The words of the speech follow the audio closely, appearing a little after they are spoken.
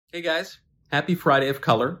Hey guys, happy Friday of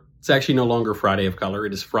Color. It's actually no longer Friday of Color.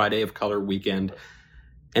 It is Friday of Color weekend.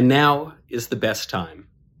 And now is the best time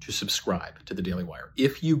to subscribe to the Daily Wire.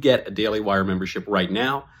 If you get a Daily Wire membership right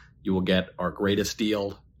now, you will get our greatest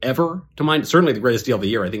deal ever. To mine, certainly the greatest deal of the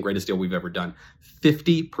year. I think greatest deal we've ever done.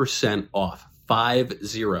 50% off,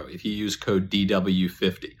 50, if you use code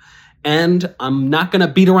DW50. And I'm not going to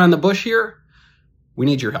beat around the bush here. We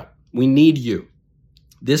need your help. We need you.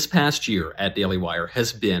 This past year at Daily Wire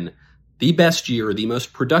has been the best year, the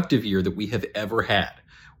most productive year that we have ever had.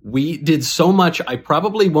 We did so much, I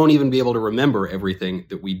probably won't even be able to remember everything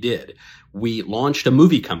that we did. We launched a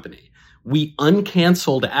movie company. We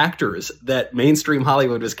uncanceled actors that mainstream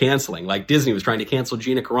Hollywood was canceling, like Disney was trying to cancel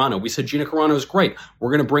Gina Carano. We said, Gina Carano is great.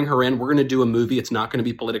 We're going to bring her in. We're going to do a movie. It's not going to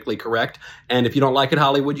be politically correct. And if you don't like it,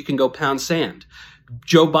 Hollywood, you can go pound sand.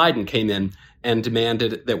 Joe Biden came in and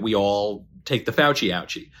demanded that we all take the Fauci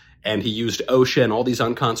ouchie. And he used OSHA and all these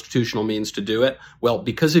unconstitutional means to do it. Well,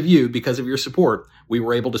 because of you, because of your support, we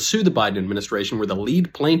were able to sue the Biden administration. We're the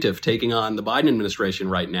lead plaintiff taking on the Biden administration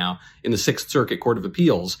right now in the Sixth Circuit Court of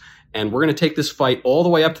Appeals. And we're going to take this fight all the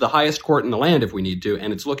way up to the highest court in the land if we need to.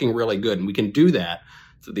 And it's looking really good. And we can do that.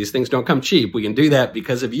 So these things don't come cheap. We can do that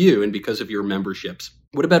because of you and because of your memberships.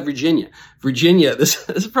 What about Virginia? Virginia, this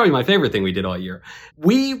is probably my favorite thing we did all year.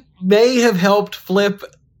 We may have helped flip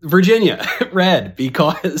Virginia red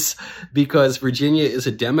because Virginia is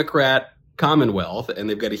a Democrat Commonwealth and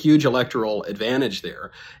they've got a huge electoral advantage there.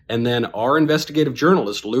 And then our investigative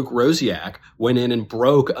journalist, Luke Rosiak, went in and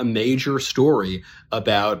broke a major story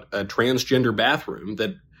about a transgender bathroom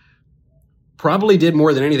that probably did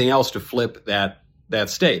more than anything else to flip that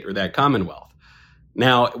state or that Commonwealth.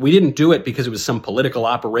 Now, we didn't do it because it was some political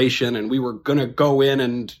operation and we were going to go in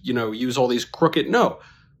and, use all these crooked. No,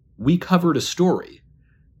 we covered a story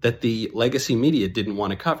that the legacy media didn't want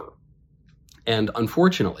to cover. And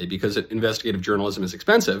unfortunately, because investigative journalism is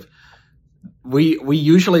expensive, we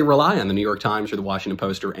usually rely on the New York Times or the Washington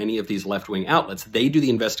Post or any of these left-wing outlets. They do the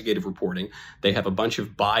investigative reporting. They have a bunch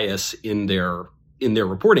of bias in their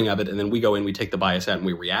reporting of it, and then we go in, we take the bias out, and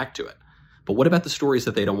we react to it. But what about the stories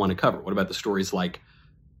that they don't want to cover? What about the stories like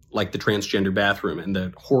the transgender bathroom and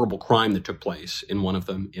the horrible crime that took place in one of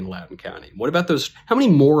them in Loudoun County? What about those? How many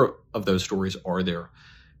more of those stories are there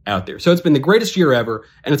out there? So it's been the greatest year ever,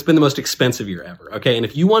 and it's been the most expensive year ever. Okay. And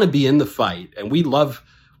if you want to be in the fight, and we love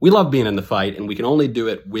being in the fight, and we can only do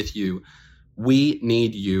it with you, we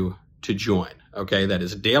need you to join. Okay. That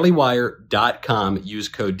is dailywire.com. Use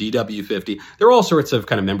code DW50. There are all sorts of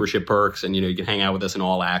kind of membership perks, and, you can hang out with us in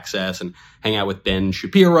all access and hang out with Ben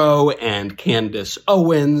Shapiro and Candace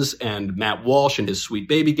Owens and Matt Walsh and his sweet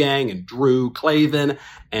baby gang and Drew Clavin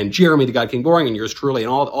and Jeremy the God King Boring and yours truly and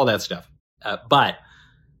all that stuff. But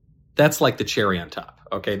that's like the cherry on top.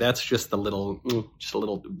 Okay. That's just the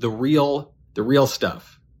real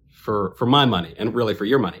stuff for my money and really for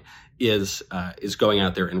your money is going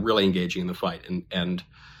out there and really engaging in the fight and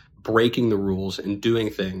breaking the rules and doing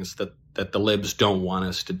things that the libs don't want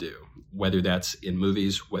us to do, whether that's in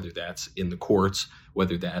movies, whether that's in the courts,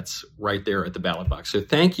 whether that's right there at the ballot box. So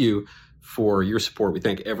thank you for your support. We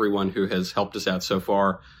thank everyone who has helped us out so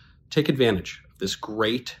far. Take advantage of this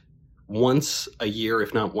great once a year,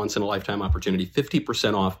 if not once in a lifetime opportunity,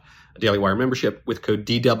 50% off a Daily Wire membership with code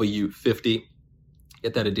DW50.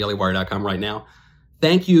 Get that at dailywire.com right now.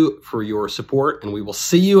 Thank you for your support, and we will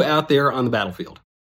see you out there on the battlefield.